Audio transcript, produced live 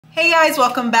Hey guys,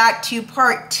 welcome back to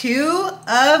part 2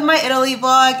 of my Italy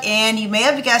vlog, and you may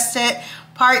have guessed it,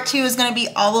 part 2 is going to be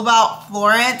all about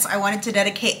Florence. I wanted to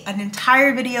dedicate an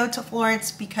entire video to Florence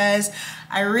because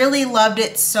I really loved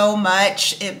it so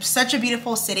much. It's such a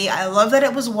beautiful city. I love that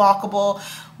it was walkable.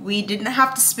 We didn't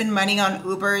have to spend money on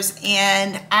Ubers,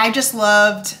 and I just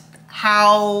loved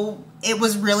how it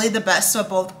was really the best of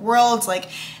both worlds, like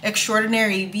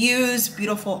extraordinary views,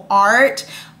 beautiful art,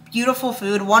 beautiful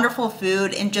food, wonderful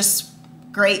food, and just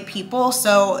great people.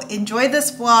 So enjoy this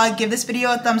vlog. Give this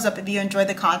video a thumbs up if you enjoy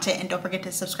the content, and don't forget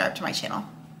to subscribe to my channel.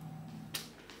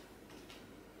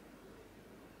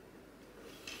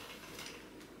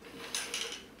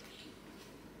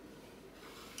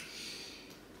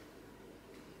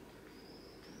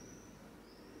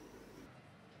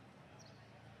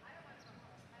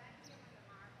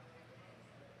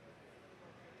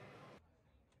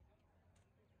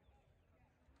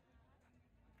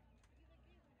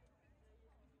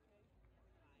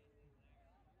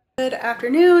 Good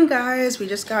afternoon, guys. We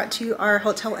just got to our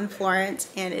hotel in Florence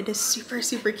and it is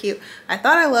super cute. I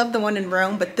thought I loved the one in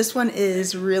Rome, but this one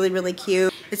is really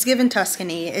cute. It's giving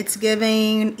Tuscany, it's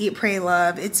giving Eat Pray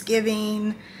Love, it's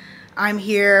giving I'm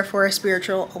here for a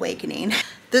spiritual awakening.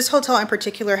 This hotel in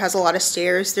particular has a lot of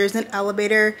stairs. There's an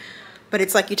elevator, but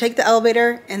it's like you take the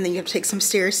elevator and then you have to take some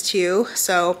stairs too,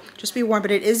 so just be warned.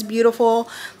 But it is beautiful.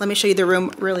 Let me show you the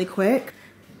room really quick.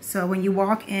 So when you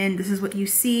walk in, this is what you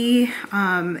see,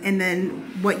 and then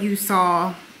what you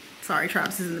saw, sorry,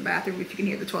 Travis is in the bathroom if you can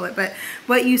hear the toilet, but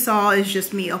what you saw is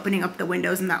just me opening up the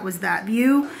windows, and that was that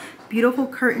view. Beautiful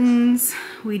curtains.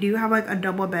 We do have like a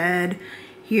double bed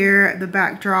here. The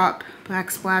backdrop,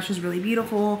 backsplash is really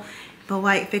beautiful. The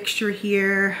light fixture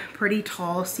here, pretty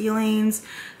tall ceilings,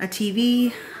 a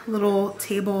TV, little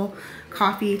table,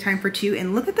 coffee time for two,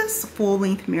 and look at this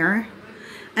full-length mirror.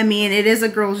 I mean, it is a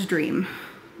girl's dream.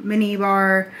 Mini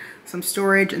bar, some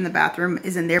storage, and the bathroom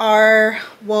is in there.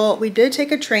 Well, we did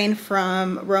take a train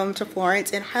from Rome to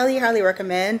Florence, and highly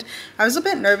recommend. I was a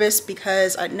bit nervous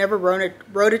because I'd never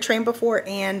rode a train before,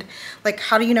 and like,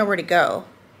 how do you know where to go?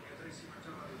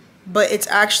 But it's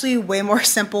actually way more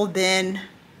simple than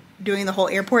doing the whole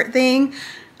airport thing.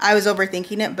 I was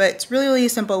overthinking it, but it's really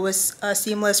simple. It was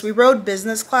seamless. We rode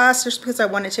business class just because I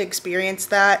wanted to experience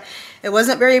that. It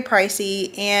wasn't very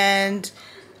pricey, and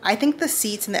I think the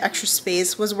seats and the extra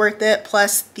space was worth it.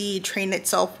 Plus the train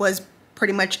itself was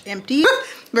pretty much empty.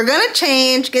 We're gonna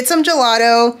change, get some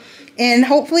gelato, and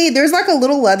hopefully there's like a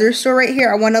little leather store right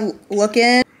here I want to look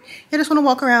in. I just want to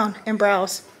walk around and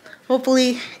browse.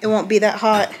 Hopefully it won't be that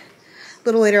hot a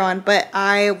little later on, but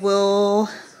I will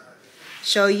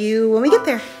show you when we get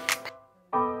there.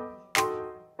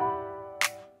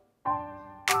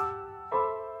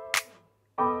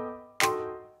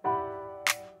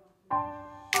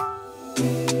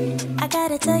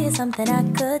 Tell you something I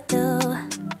could do.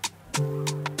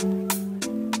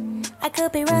 I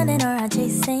could be running around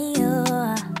chasing you,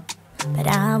 but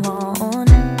I won't,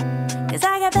 cause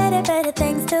I got better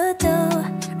things to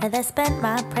do. Rather spend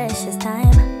my precious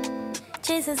time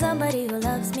chasing somebody who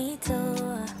loves me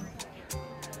too.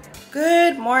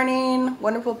 Good morning,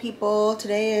 wonderful people.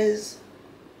 Today is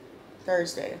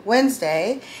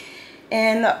Wednesday.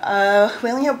 And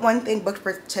we only have one thing booked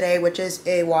for today, which is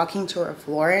a walking tour of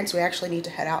Florence. We actually need to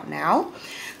head out now.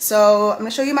 So I'm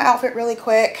gonna show you my outfit really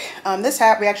quick. This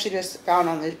hat we actually just found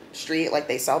on the street, like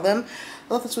they sell them. I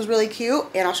thought this was really cute,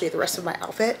 and I'll show you the rest of my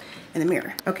outfit in the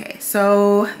mirror. Okay,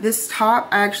 so this top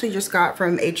I actually just got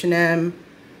from H&M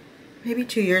maybe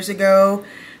 2 years ago.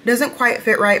 It doesn't quite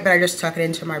fit right, but I just tuck it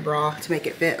into my bra to make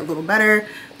it fit a little better.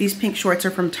 These pink shorts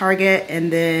are from Target,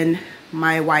 and then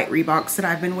my white Reeboks that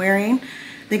I've been wearing.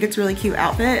 I think it's a really cute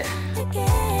outfit.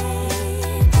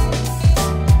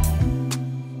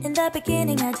 In the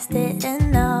beginning I just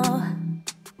didn't know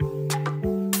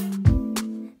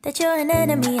that you're an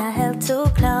enemy I held too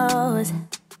close.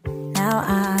 Now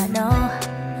I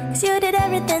know, cause you did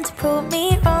everything to prove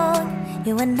me wrong.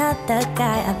 You were not the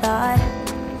guy I thought.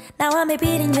 Now I'm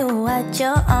beating you at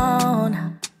your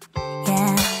own.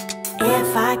 Yeah.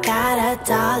 If I got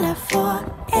 $1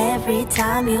 for every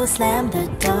time you slam the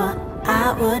door,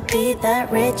 I would be the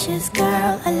richest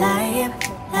girl alive.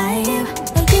 But you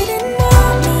didn't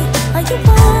want me, all you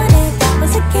wanted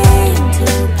was a game to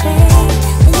play,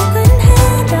 and you couldn't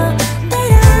handle that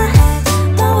I had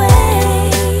my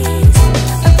ways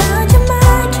around your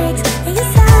mind tricks and your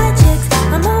side chicks.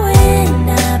 I'm a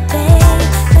winner, babe,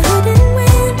 but you didn't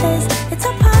win this. It's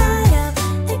a part of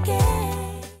the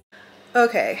game.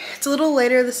 Okay, it's a little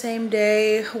later the same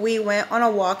day. We went on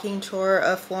a walking tour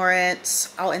of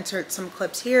Florence. I'll insert some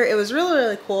clips here. It was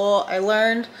really cool. I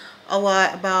learned a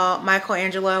lot about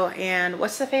Michelangelo and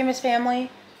what's the famous family?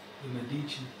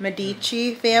 The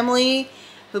Medici family,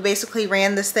 who basically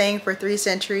ran this thing for 3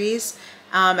 centuries.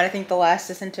 And I think the last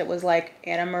descendant was like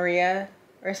Anna Maria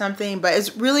or something, but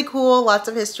it's really cool. Lots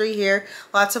of history here,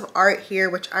 lots of art here,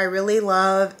 which I really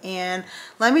love. And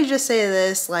let me just say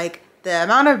this, like the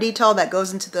amount of detail that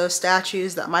goes into those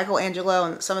statues that Michelangelo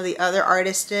and some of the other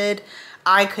artists did,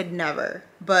 I could never,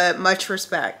 but much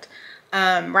respect.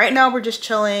 Right now we're just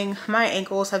chilling. My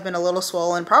ankles have been a little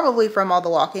swollen, probably from all the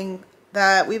walking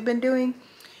that we've been doing.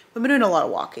 We've been doing a lot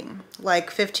of walking,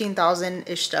 like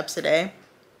 15,000-ish steps a day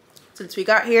since we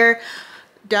got here.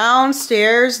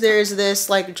 Downstairs there's this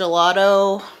like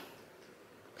gelato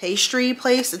pastry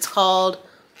place. It's called,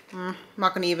 I'm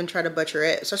not gonna even try to butcher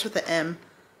it. It starts with an M.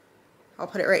 I'll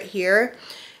put it right here.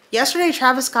 Yesterday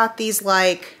Travis got these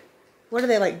like, what are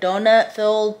they, like donut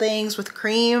filled things with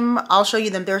cream. I'll show you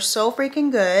them. They're so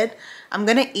freaking good. I'm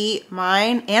gonna eat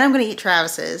mine and I'm gonna eat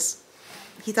Travis's.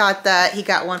 He thought that he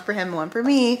got one for him and one for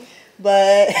me,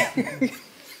 but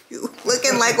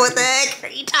looking like, what the heck are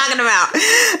you talking about?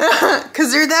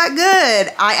 Because they're that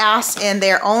good. I asked, and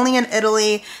they're only in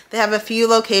Italy. They have a few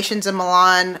locations in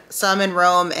Milan, some in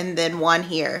Rome, and then one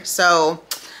here. So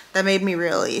that made me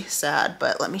really sad,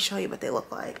 but let me show you what they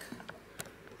look like.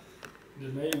 They're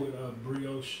made with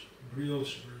brioche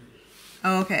bread.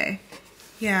 Oh, okay.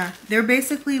 Yeah, they're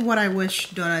basically what I wish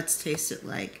donuts tasted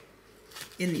like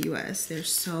in the US. They're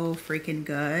so freaking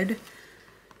good.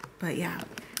 But yeah,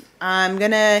 I'm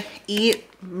gonna eat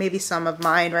maybe some of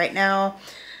mine right now.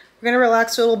 We're gonna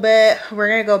relax a little bit. We're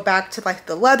gonna go back to like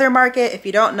the leather market. If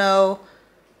you don't know,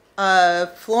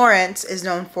 Florence is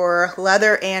known for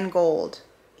leather and gold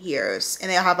here.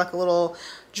 And they'll have like a little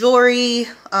jewelry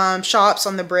shops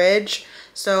on the bridge.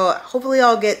 So hopefully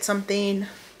I'll get something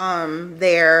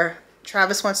there.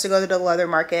 Travis wants to go to the leather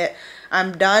market.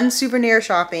 I'm done souvenir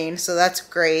shopping, so that's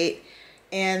great.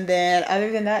 And then other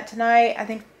than that, tonight I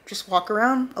think just walk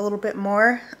around a little bit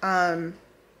more.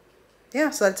 Yeah,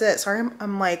 so that's it. Sorry,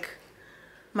 I'm like,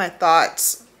 my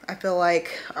thoughts I feel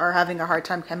like are having a hard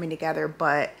time coming together,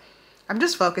 but I'm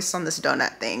just focused on this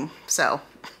donut thing. So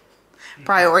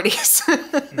priorities.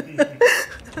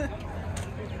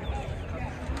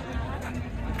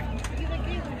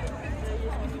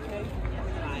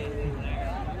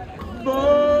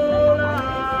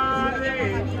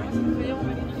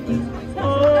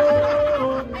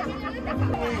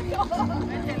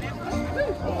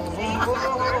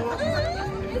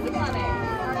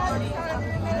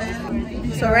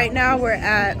 So right now we're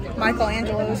at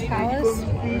Michelangelo's palace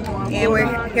and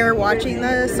we're here watching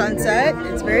the sunset.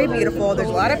 It's very beautiful. There's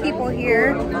a lot of people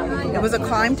here. It was a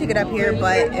climb to get up here,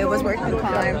 but it was worth the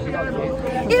climb.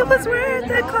 It was worth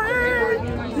the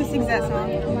climb. Who sings that song?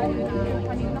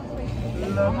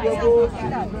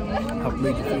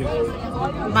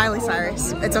 Miley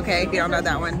Cyrus. It's okay if you don't know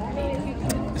that one.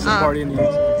 It's a party in the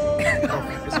US.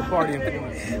 It's a party in the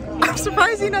US. I'm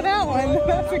surprised you know that one.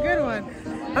 That's a good one.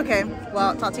 Okay,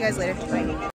 well, talk to you guys later.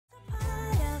 Bye.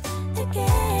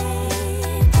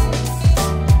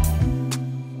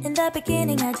 In the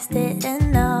beginning, I just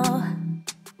didn't know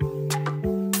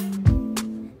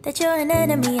that you're an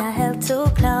enemy I held too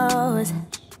close.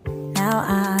 Now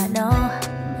I know,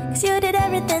 'cause you did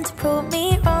everything to prove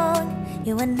me wrong.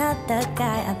 You were not the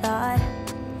guy I thought.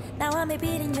 Now I'm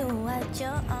beating you at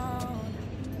your own.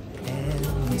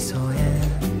 미소에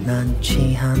난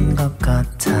취한 것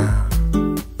같아.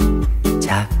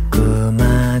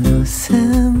 자꾸만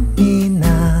웃음이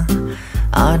나.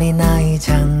 어린아이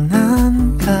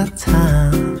장난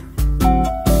같아.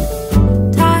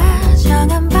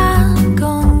 다정한 밤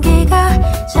공기가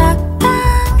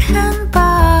적당한 걸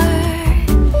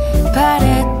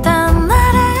바랬던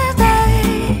나를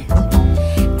돼.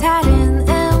 다른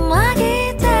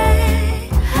음악이 돼.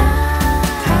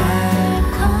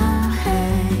 달콤해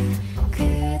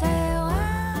그대와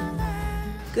나.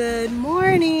 Good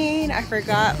morning. I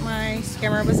forgot my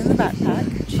camera was in the backpack.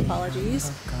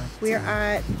 Apologies. We are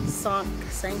at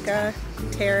Cinque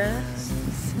Terre.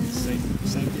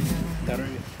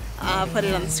 I'll put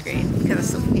it on the screen because I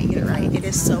still can't get it right. It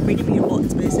is so pretty beautiful.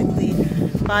 It's basically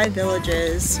 5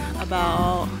 villages,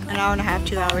 about an hour and a half,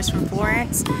 2 hours from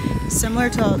Florence. Similar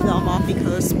to the Amalfi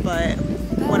Coast, but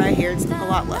what I hear it's a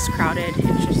lot less crowded.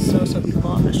 It's just so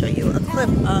beautiful. I'm going to show you a clip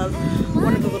of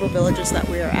one of the little villages that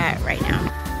we are at right now.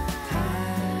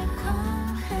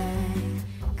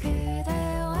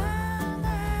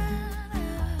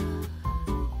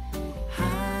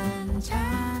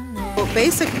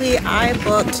 Basically, I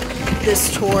booked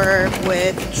this tour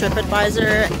with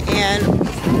TripAdvisor, and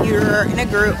you're in a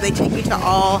group. They take you to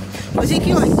all We'll take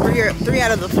you like three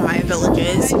out of the 5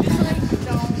 villages.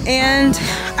 And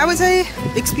I would say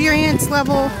experience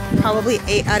level, probably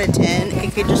 8 out of 10.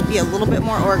 It could just be a little bit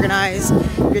more organized.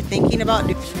 You're thinking about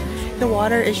the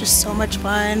water is just so much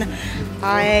fun.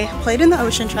 I played in the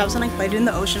ocean, Travis and I played in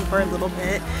the ocean for a little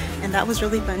bit, and that was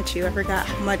really fun too. I forgot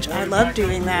how much I love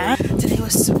doing that. Today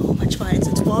was so much fun. It's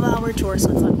a 12-hour tour, so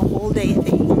it's like a whole day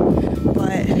thing.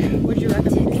 But would you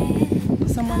recommend it to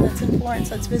someone that's in Florence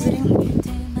that's visiting?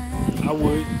 I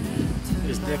would.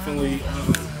 It's definitely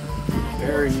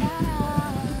very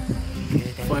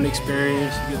fun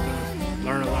experience. You get to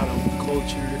learn a lot of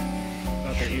culture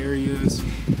about the areas.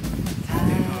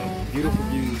 And, beautiful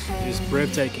views, just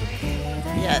breathtaking.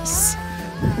 Yes,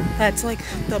 that's like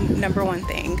the #1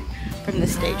 thing from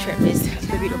this day trip is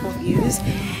the beautiful views.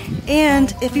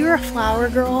 And if you're a flower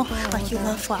girl, like you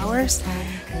love flowers,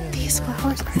 these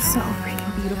flowers are so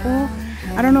freaking beautiful.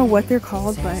 I don't know what they're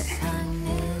called, but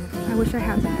I wish I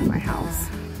had them in my house.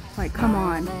 Like, come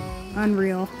on,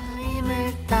 unreal.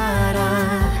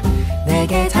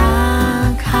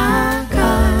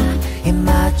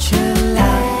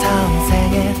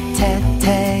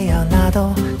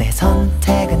 태어나도 내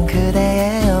선택은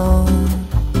그대예요.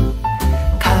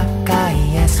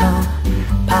 가까이에서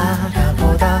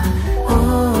바라보다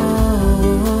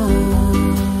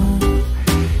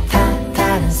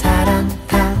다른 사람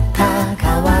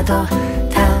다가와도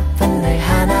답은 늘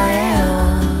하나예요.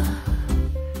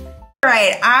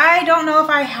 Alright, I don't know if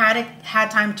I had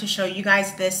time to show you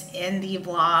guys this in the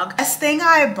vlog. Best thing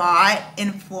I bought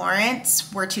in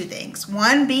Florence were 2 things.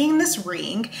 One being this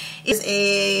ring. It's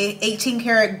a 18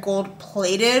 karat gold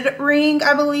plated ring,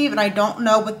 I believe, and I don't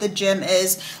know what the gem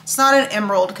is. It's not an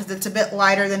emerald because it's a bit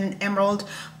lighter than an emerald,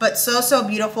 but so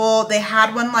beautiful. They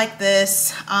had one like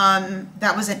this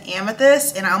that was an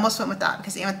amethyst, and I almost went with that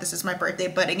because amethyst is my birthday,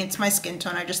 but against my skin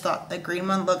tone, I just thought the green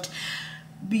one looked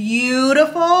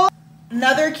beautiful.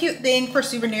 Another cute thing for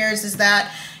souvenirs is that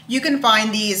you can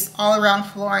find these all around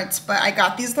Florence, but I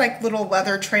got these like little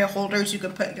leather tray holders. You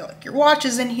can put like your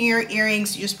watches in here,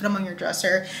 earrings, you just put them on your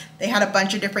dresser. They had a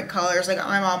bunch of different colors. I got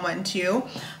my mom one too,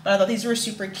 but I thought these were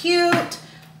super cute.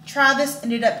 Travis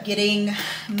ended up getting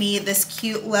me this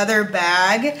cute leather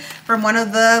bag from one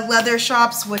of the leather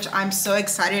shops, which I'm so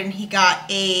excited, and he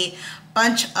got a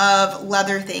bunch of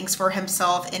leather things for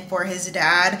himself and for his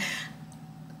dad.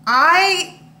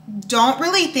 I don't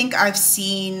really think I've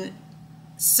seen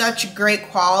such great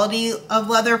quality of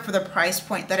leather for the price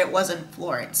point that it was in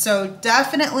Florence. So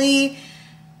definitely,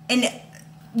 and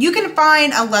you can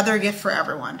find a leather gift for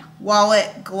everyone.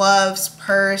 Wallet, gloves,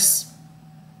 purse,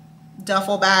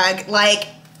 duffel bag. Like,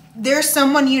 there's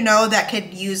someone you know that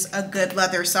could use a good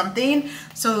leather something.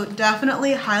 So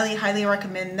definitely highly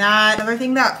recommend that. Another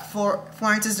thing that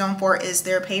Florence is known for is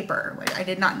their paper. Like, I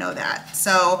did not know that.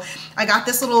 So I got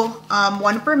this little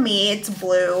one for me. It's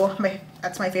blue.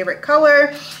 That's my favorite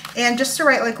color. And just to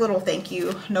write like little thank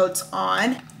you notes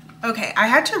on. Okay, I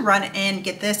had to run and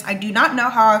get this. I do not know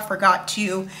how I forgot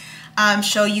to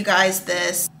show you guys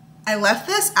this. I left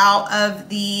this out of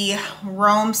the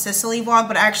Rome, Sicily vlog,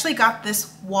 but I actually got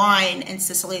this wine in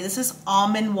Sicily. This is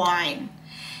almond wine.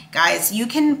 Guys,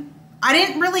 I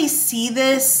didn't really see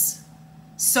this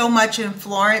so much in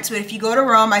Florence, but if you go to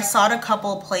Rome, I saw it a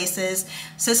couple of places.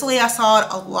 Sicily, I saw it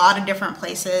a lot of different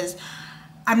places.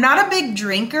 I'm not a big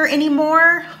drinker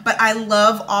anymore, but I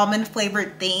love almond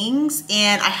flavored things,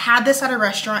 and I had this at a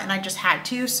restaurant and I just had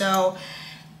to, so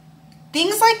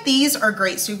things like these are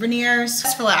great souvenirs.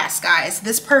 Just for last, guys,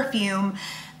 this perfume.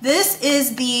 This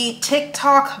is the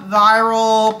TikTok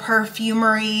viral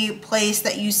perfumery place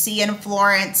that you see in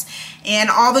Florence,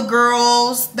 and all the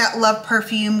girls that love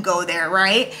perfume go there,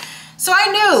 right? So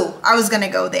I knew I was gonna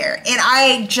go there, and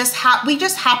we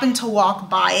just happened to walk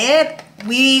by it.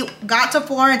 We got to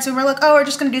Florence and we're like, oh, we're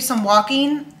just gonna do some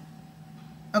walking.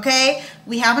 Okay,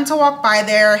 we happened to walk by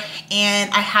there,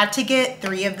 and I had to get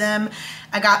 3 of them.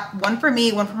 I got one for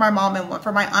me, one for my mom, and one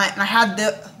for my aunt, and I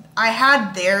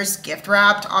had theirs gift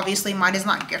wrapped. Obviously mine is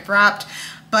not gift wrapped,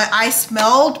 but I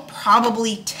smelled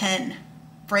probably 10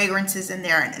 fragrances in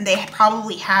there, and they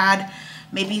probably had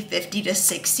maybe 50 to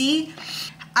 60.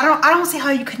 I don't see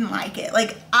how you couldn't like it.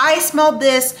 Like, I smelled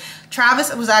this.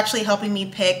 Travis was actually helping me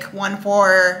pick one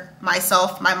for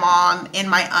myself, my mom, and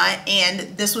my aunt,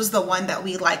 and this was the one that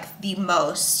we liked the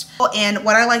most. And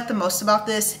what I like the most about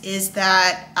this is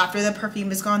that after the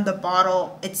perfume is gone, the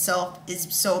bottle itself is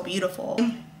so beautiful.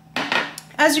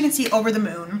 As you can see, over the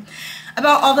moon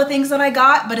about all the things that I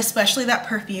got, but especially that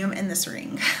perfume and this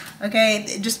ring. Okay,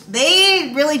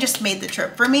 they really just made the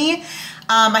trip for me.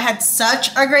 I had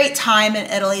such a great time in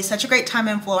Italy, such a great time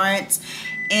in Florence,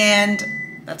 and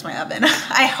That's my oven.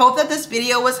 I hope that this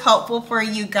video was helpful for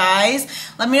you guys.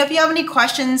 Let me know if you have any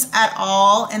questions at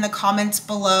all in the comments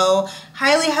below.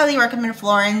 Highly recommend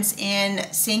Florence and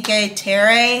Cinque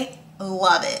Terre.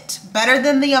 Love it. Better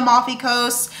than the Amalfi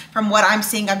Coast from what I'm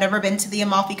seeing. I've never been to the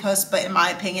Amalfi Coast, but in my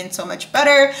opinion, so much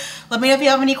better. Let me know if you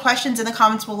have any questions in the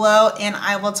comments below, and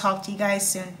I will talk to you guys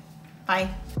soon. Bye.